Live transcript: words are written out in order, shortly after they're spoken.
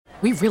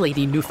We really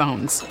need new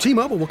phones.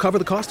 T-Mobile will cover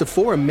the cost of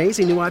 4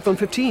 amazing new iPhone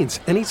 15s,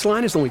 and each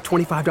line is only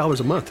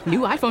 $25 a month. New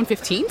iPhone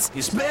 15s?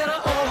 It's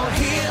better over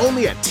here.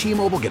 Only at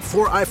T-Mobile, get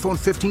 4 iPhone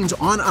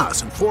 15s on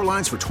us and 4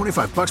 lines for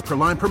 $25 per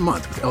line per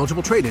month with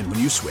eligible trade-in when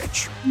you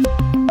switch.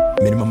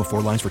 Minimum of 4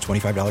 lines for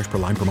 $25 per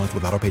line per month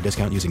with autopay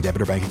discount using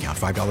debit or bank account.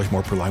 $5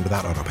 more per line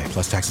without autopay,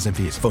 plus taxes and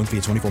fees. Phone fee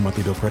at 24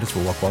 monthly bill credits for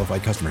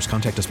well-qualified customers.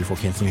 Contact us before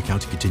canceling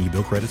account to continue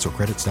bill credits or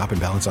credit stop and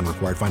balance on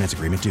required finance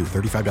agreement due.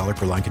 $35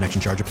 per line connection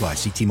charge applies.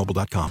 See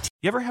T-Mobile.com.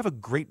 You ever have a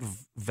great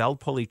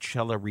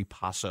Valpolicella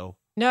ripasso?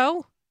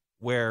 No.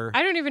 Where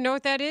I don't even know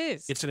what that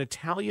is. it's an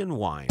Italian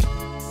wine.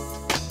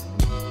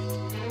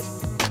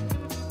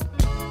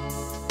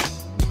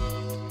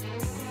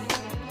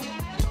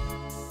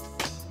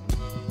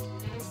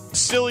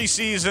 Silly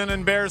season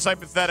and Bears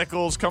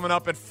hypotheticals coming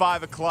up at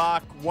 5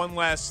 o'clock. One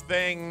last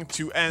thing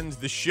to end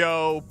the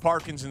show.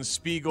 Parkins and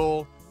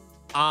Spiegel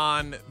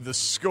on the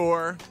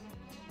score.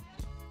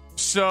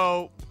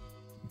 So,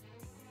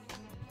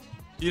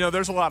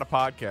 there's a lot of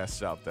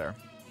podcasts out there.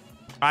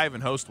 I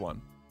even host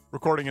one.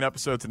 Recording an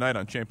episode tonight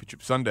on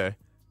Championship Sunday.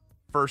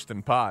 First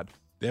in pod.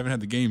 They haven't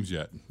had the games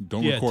yet.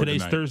 Don't record tonight.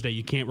 Today's Thursday.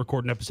 You can't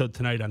record an episode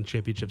tonight on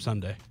Championship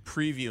Sunday.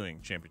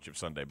 Previewing Championship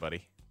Sunday,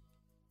 buddy.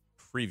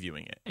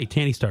 Previewing it. Hey,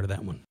 Tanny started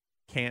that one.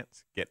 Can't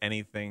get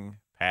anything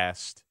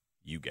past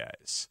you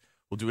guys.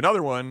 We'll do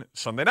another one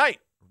Sunday night,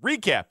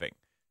 recapping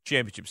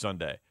Championship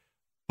Sunday.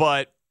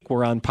 But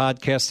we're on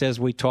podcast as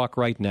we talk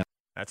right now.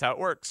 That's how it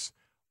works.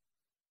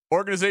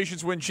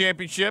 Organizations win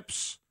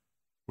championships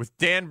with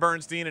Dan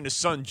Bernstein and his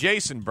son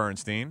Jason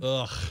Bernstein.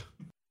 Ugh.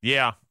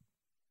 Yeah,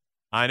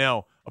 I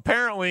know.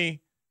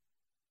 Apparently,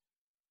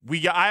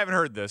 I haven't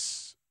heard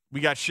this. We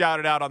got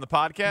shouted out on the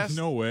podcast.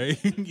 No way.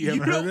 You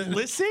haven't heard it?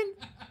 Listen?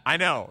 I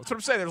know. That's what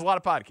I'm saying. There's a lot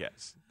of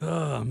podcasts.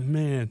 Oh,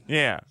 man.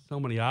 Yeah. So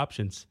many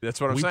options. That's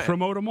what I'm saying. We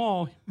promote them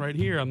all right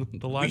here on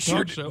the live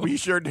talk show. We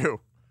sure do.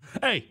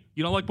 Hey,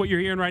 you don't like what you're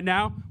hearing right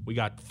now? We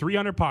got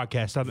 300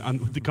 podcasts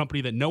on the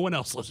company that no one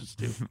else listens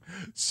to.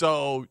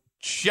 So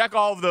check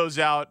all of those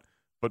out,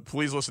 but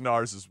please listen to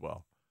ours as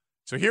well.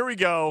 So here we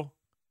go.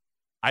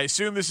 I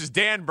assume this is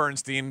Dan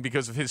Bernstein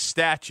because of his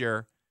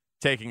stature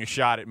taking a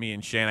shot at me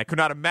and Shane. I could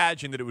not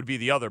imagine that it would be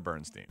the other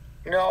Bernstein.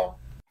 No.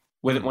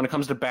 When it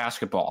comes to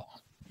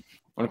basketball,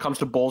 when it comes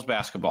to Bulls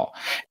basketball,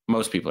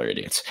 most people are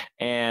idiots.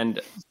 And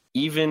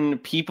even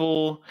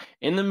people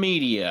in the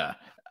media,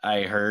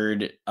 I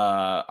heard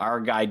our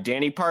guy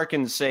Danny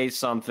Parkins say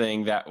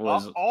something that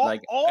was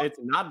it's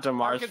not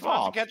DeMar's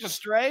fault. To catch a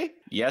stray?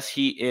 Yes,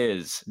 he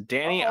is.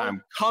 Danny,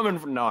 I'm coming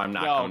from. No, I'm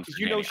not coming from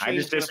Danny. I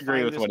just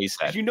disagree with what he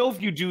said. You know,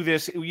 if you do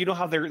this, you know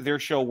how their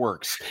show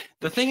works.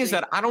 The thing is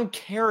that I don't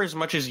care as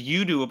much as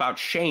you do about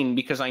Shane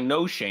because I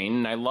know Shane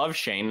and I love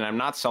Shane and I'm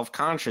not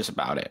self-conscious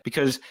about it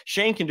because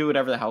Shane can do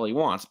whatever the hell he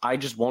wants. I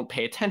just won't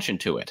pay attention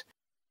to it.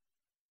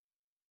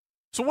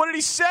 So what did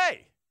he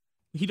say?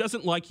 He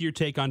doesn't like your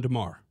take on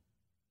DeMar.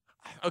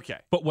 Okay.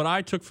 But what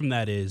I took from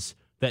that is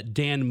that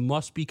Dan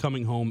must be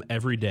coming home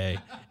every day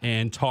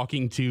and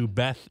talking to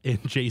Beth and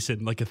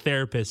Jason like a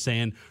therapist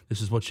saying, this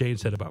is what Shane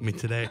said about me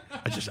today.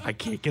 I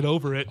can't get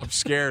over it. I'm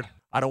scared.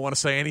 I don't want to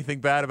say anything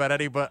bad about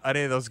any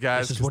of those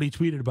guys. This is what he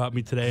tweeted about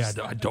me today.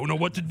 I don't know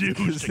what to do.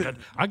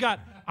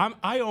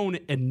 I own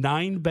a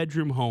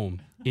 9-bedroom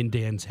home in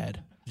Dan's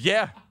head.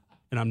 Yeah.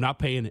 And I'm not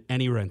paying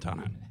any rent on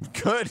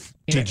it. Good.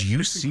 Did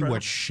you see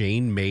what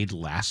Shane made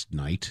last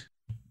night?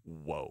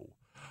 Whoa.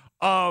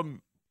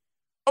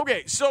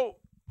 Okay, so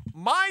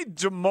my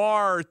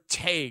DeMar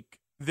take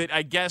that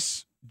I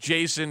guess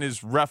Jason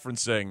is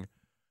referencing,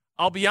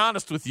 I'll be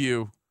honest with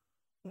you,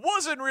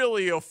 wasn't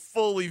really a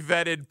fully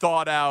vetted,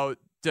 thought out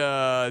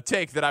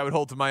take that I would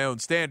hold to my own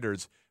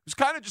standards. It was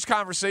kind of just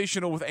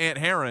conversational with Aunt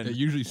Heron. It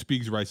usually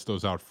Speaks writes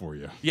those out for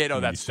you. Yeah, no,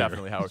 that's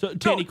definitely how it So,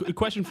 Tanny, a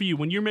question for you.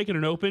 When you're making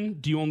an open,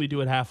 do you only do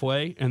it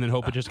halfway and then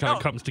hope it just kind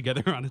of comes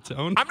together on its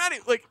own? I'm not,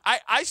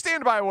 I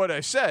stand by what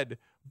I said,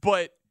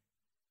 but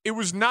it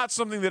was not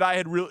something that I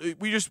had really,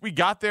 we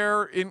got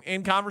there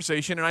in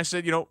conversation and I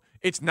said,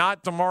 it's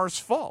not DeMar's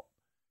fault.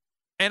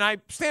 And I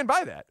stand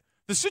by that.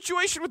 The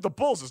situation with the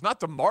Bulls is not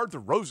DeMar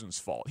DeRozan's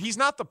fault. He's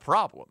not the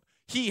problem.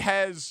 He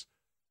has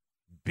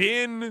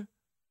been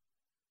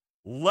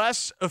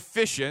less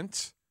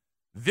efficient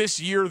this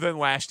year than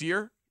last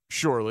year,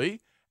 surely.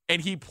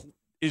 And he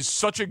is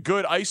such a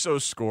good ISO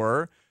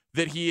scorer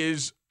that he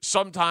is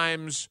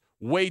sometimes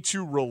way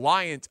too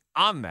reliant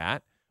on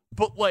that.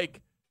 But,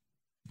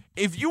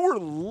 if you were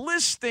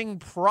listing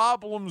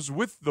problems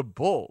with the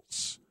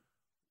Bulls,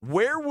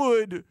 where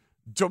would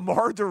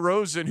DeMar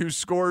DeRozan, who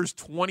scores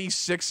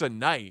 26 a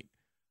night,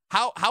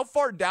 how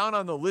far down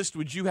on the list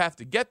would you have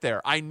to get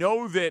there? I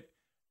know that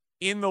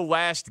in the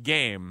last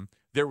game,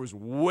 there was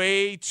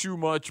way too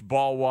much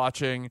ball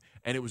watching,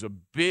 and it was a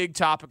big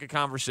topic of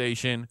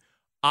conversation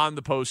on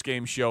the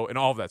post-game show and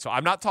all of that. So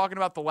I'm not talking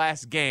about the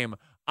last game.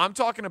 I'm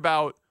talking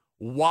about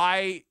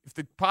why, if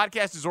the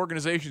podcast is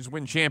organizations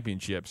win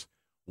championships,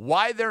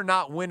 why they're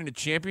not winning a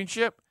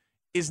championship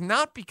is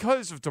not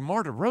because of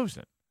DeMar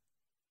DeRozan.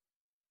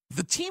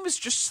 The team is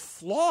just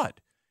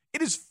flawed.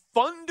 It is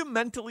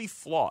fundamentally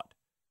flawed.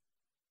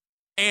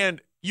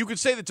 And you could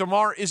say that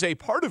DeMar is a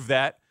part of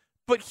that,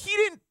 but he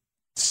didn't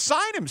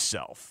sign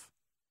himself.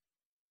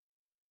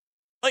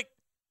 Like,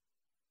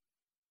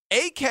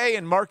 AK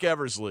and Mark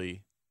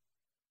Eversley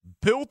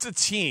built a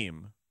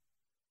team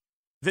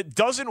that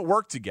doesn't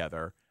work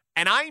together,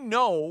 and I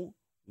know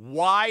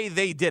why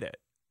they did it.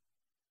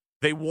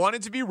 They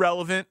wanted to be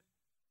relevant.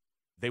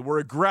 They were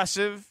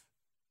aggressive.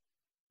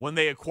 When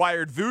they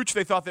acquired Vooch,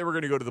 they thought they were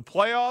going to go to the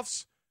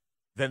playoffs.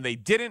 Then they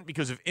didn't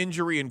because of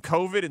injury and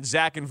COVID, and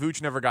Zach and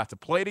Vooch never got to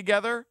play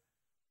together,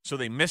 so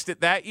they missed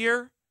it that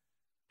year.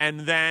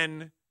 And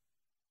then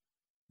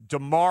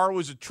DeMar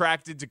was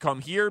attracted to come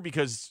here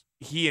because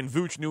he and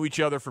Vooch knew each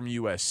other from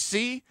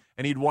USC,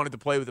 and he'd wanted to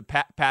play with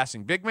a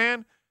passing big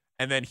man.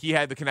 And then he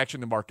had the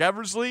connection to Mark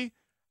Eversley.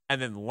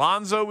 And then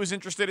Lonzo was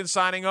interested in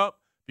signing up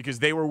because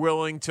they were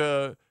willing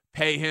to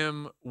pay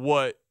him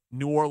what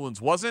New Orleans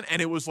wasn't. And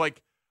it was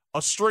like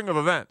a string of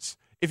events.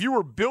 If you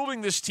were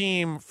building this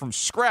team from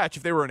scratch,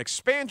 if they were an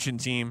expansion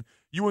team,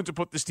 you wouldn't have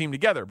put this team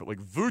together. But like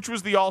Vooch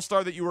was the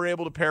all-star that you were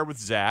able to pair with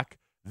Zach.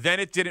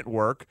 Then it didn't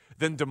work.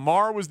 Then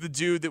DeMar was the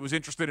dude that was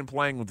interested in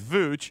playing with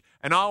Vooch.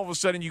 And all of a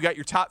sudden, you got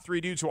your top three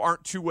dudes who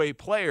aren't two-way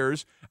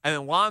players. And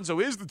then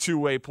Lonzo is the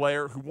two-way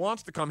player who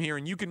wants to come here,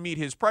 and you can meet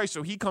his price.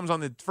 So he comes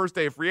on the first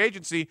day of free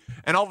agency,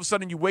 and all of a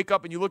sudden you wake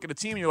up and you look at a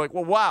team, and you're like,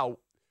 well, wow,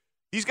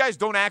 these guys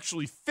don't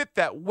actually fit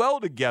that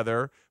well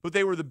together, but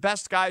they were the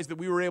best guys that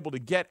we were able to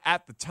get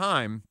at the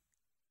time.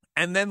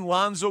 And then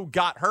Lonzo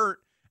got hurt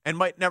and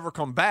might never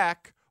come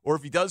back. Or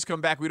if he does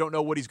come back, we don't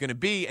know what he's going to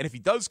be. And if he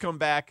does come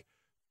back,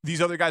 these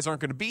other guys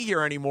aren't going to be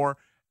here anymore,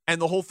 and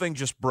the whole thing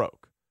just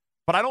broke.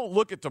 But I don't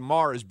look at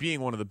DeMar as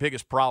being one of the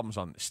biggest problems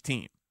on this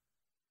team.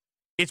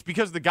 It's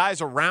because the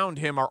guys around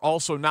him are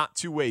also not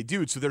two-way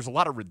dudes, so there's a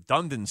lot of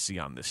redundancy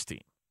on this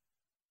team.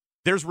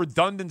 There's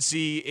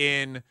redundancy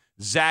in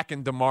Zach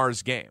and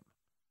DeMar's game.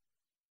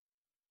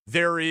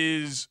 There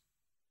is,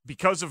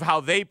 because of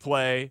how they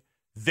play,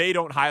 they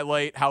don't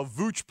highlight how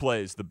Vooch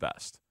plays the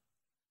best.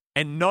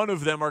 And none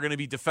of them are going to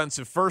be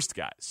defensive first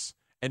guys.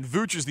 And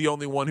Vooch is the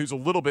only one who's a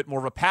little bit more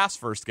of a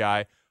pass-first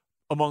guy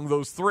among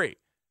those three.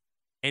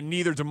 And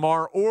neither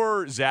DeMar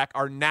or Zach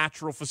are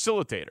natural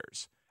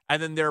facilitators.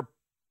 And then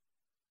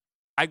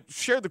I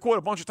shared the quote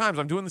a bunch of times.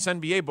 I'm doing this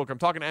NBA book. I'm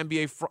talking to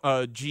NBA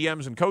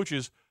GMs and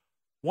coaches.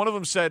 One of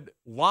them said,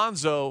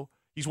 Lonzo,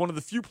 he's one of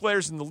the few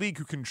players in the league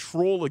who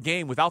control a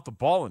game without the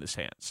ball in his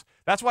hands.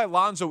 That's why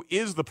Lonzo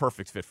is the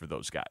perfect fit for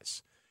those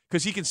guys.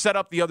 Because he can set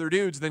up the other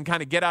dudes and then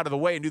kind of get out of the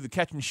way and do the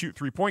catch-and-shoot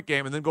three-point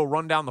game and then go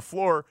run down the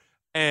floor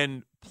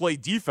and play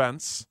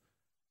defense,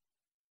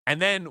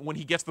 and then when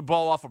he gets the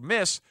ball off a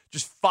miss,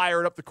 just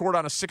fire it up the court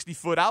on a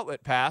 60-foot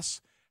outlet pass,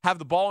 have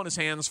the ball in his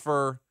hands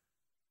for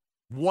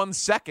 1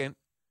 second,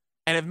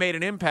 and have made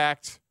an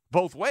impact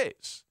both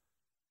ways.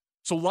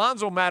 So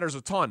Lonzo matters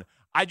a ton.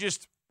 I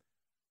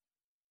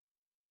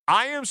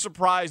am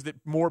surprised that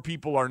more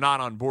people are not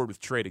on board with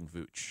trading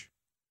Vooch.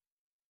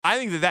 I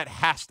think that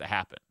has to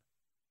happen.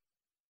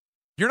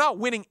 You're not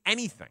winning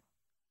anything.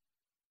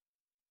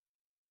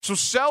 So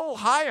sell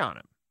high on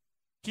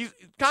him.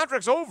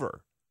 Contract's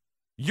over.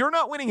 You're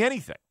not winning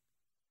anything.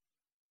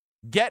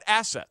 Get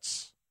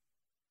assets.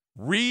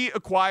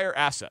 Reacquire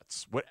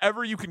assets.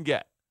 Whatever you can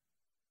get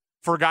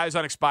for guys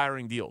on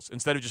expiring deals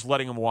instead of just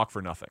letting them walk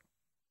for nothing.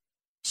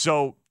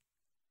 So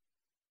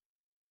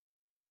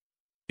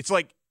it's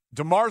like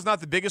DeMar's not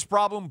the biggest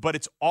problem, but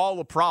it's all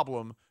a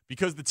problem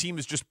because the team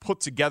is just put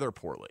together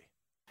poorly.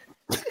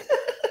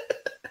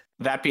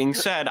 That being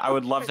said, I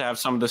would love to have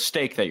some of the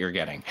steak that you're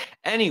getting.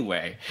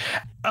 Anyway,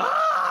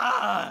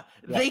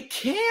 they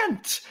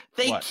can't.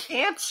 They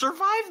can't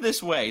survive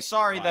this way.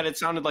 Sorry that it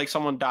sounded like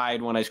someone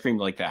died when I screamed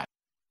like that.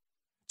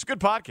 It's a good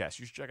podcast.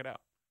 You should check it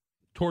out.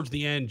 Towards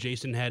the end,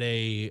 Jason had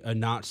a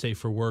not safe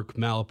for work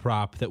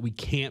malaprop that we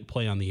can't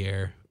play on the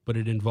air, but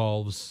it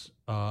involves,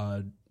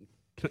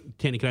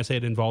 Tanny, can I say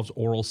it involves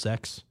oral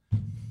sex?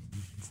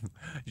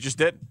 You just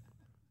did?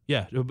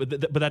 Yeah,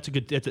 but that's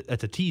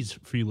a tease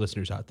for you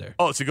listeners out there.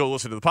 Oh, so go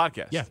listen to the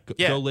podcast. Yeah,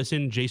 go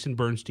listen. Jason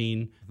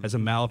Bernstein has a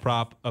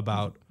malaprop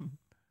about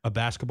a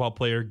basketball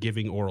player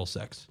giving oral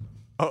sex.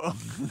 Oh.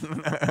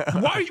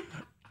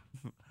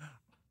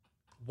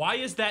 Why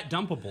is that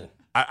dumpable?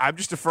 I'm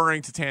just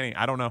deferring to Tanny.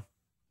 I don't know.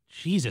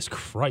 Jesus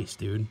Christ,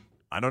 dude.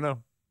 I don't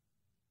know.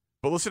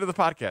 But listen to the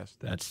podcast.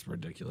 That's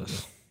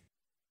ridiculous.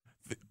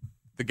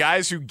 The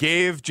guys who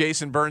gave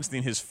Jason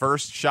Bernstein his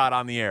first shot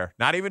on the air,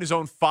 not even his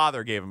own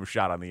father gave him a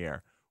shot on the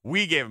air.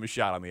 We gave him a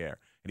shot on the air.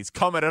 And he's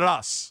coming at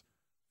us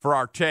for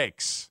our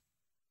takes.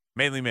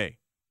 Mainly me.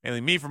 Mainly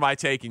me for my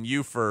take and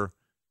you for,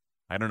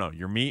 I don't know,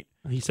 your meat.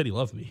 He said he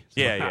loved me.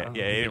 So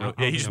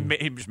He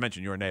just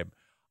mentioned your name.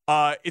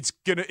 It's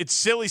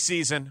silly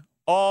season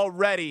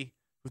already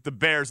with the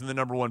Bears in the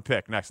number one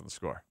pick. Next on The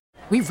Score.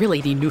 We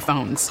really need new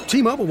phones.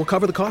 T-Mobile will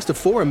cover the cost of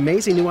 4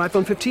 amazing new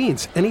iPhone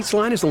 15s, and each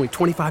line is only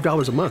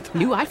 $25 a month.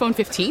 New iPhone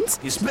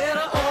 15s? It's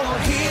better over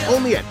here.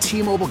 Only at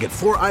T-Mobile, get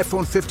 4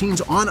 iPhone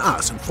 15s on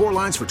us and 4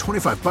 lines for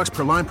 $25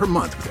 per line per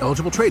month with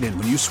eligible trade-in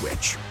when you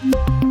switch.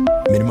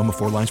 Minimum of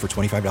 4 lines for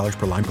 $25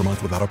 per line per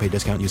month with autopay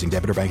discount using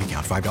debit or bank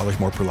account. $5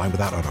 more per line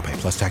without autopay,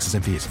 plus taxes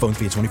and fees. Phone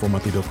fee at 24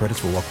 monthly bill credits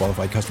for well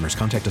qualified customers.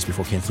 Contact us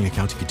before canceling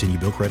account to continue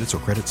bill credits or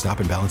credit stop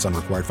and balance on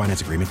required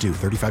finance agreement due.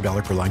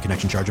 $35 per line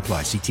connection charge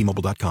applies. See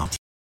T-Mobile.com.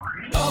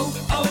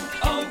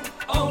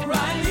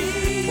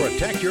 O'Reilly.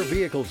 Protect your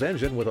vehicle's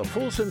engine with a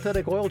full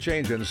synthetic oil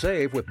change and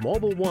save with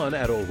Mobil 1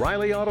 at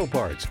O'Reilly Auto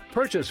Parts.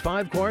 Purchase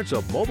 5 quarts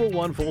of Mobil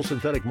 1 full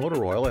synthetic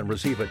motor oil and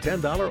receive a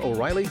 $10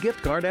 O'Reilly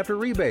gift card after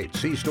rebate.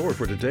 See store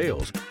for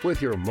details.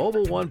 With your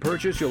Mobil 1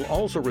 purchase, you'll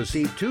also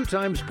receive 2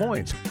 times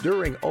points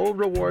during O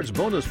Rewards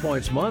Bonus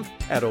Points Month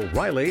at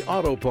O'Reilly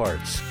Auto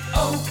Parts.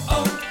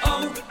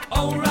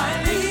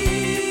 O'Reilly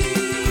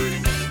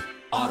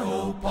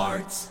Auto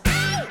Parts.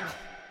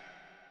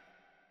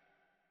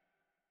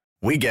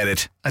 We get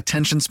it.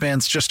 Attention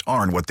spans just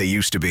aren't what they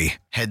used to be.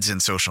 Heads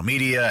in social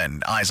media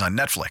and eyes on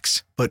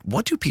Netflix. But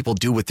what do people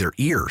do with their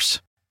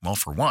ears? Well,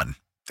 for one,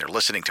 they're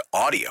listening to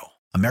audio.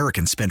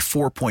 Americans spend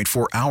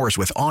 4.4 hours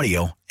with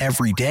audio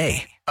every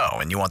day. Oh,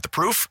 and you want the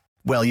proof?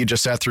 Well, you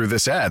just sat through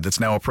this ad that's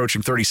now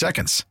approaching 30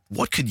 seconds.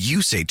 What could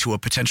you say to a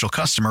potential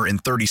customer in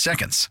 30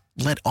 seconds?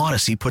 Let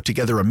Odyssey put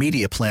together a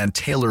media plan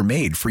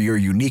tailor-made for your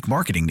unique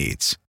marketing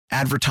needs.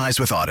 Advertise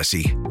with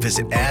Odyssey.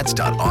 Visit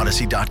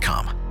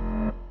ads.odyssey.com.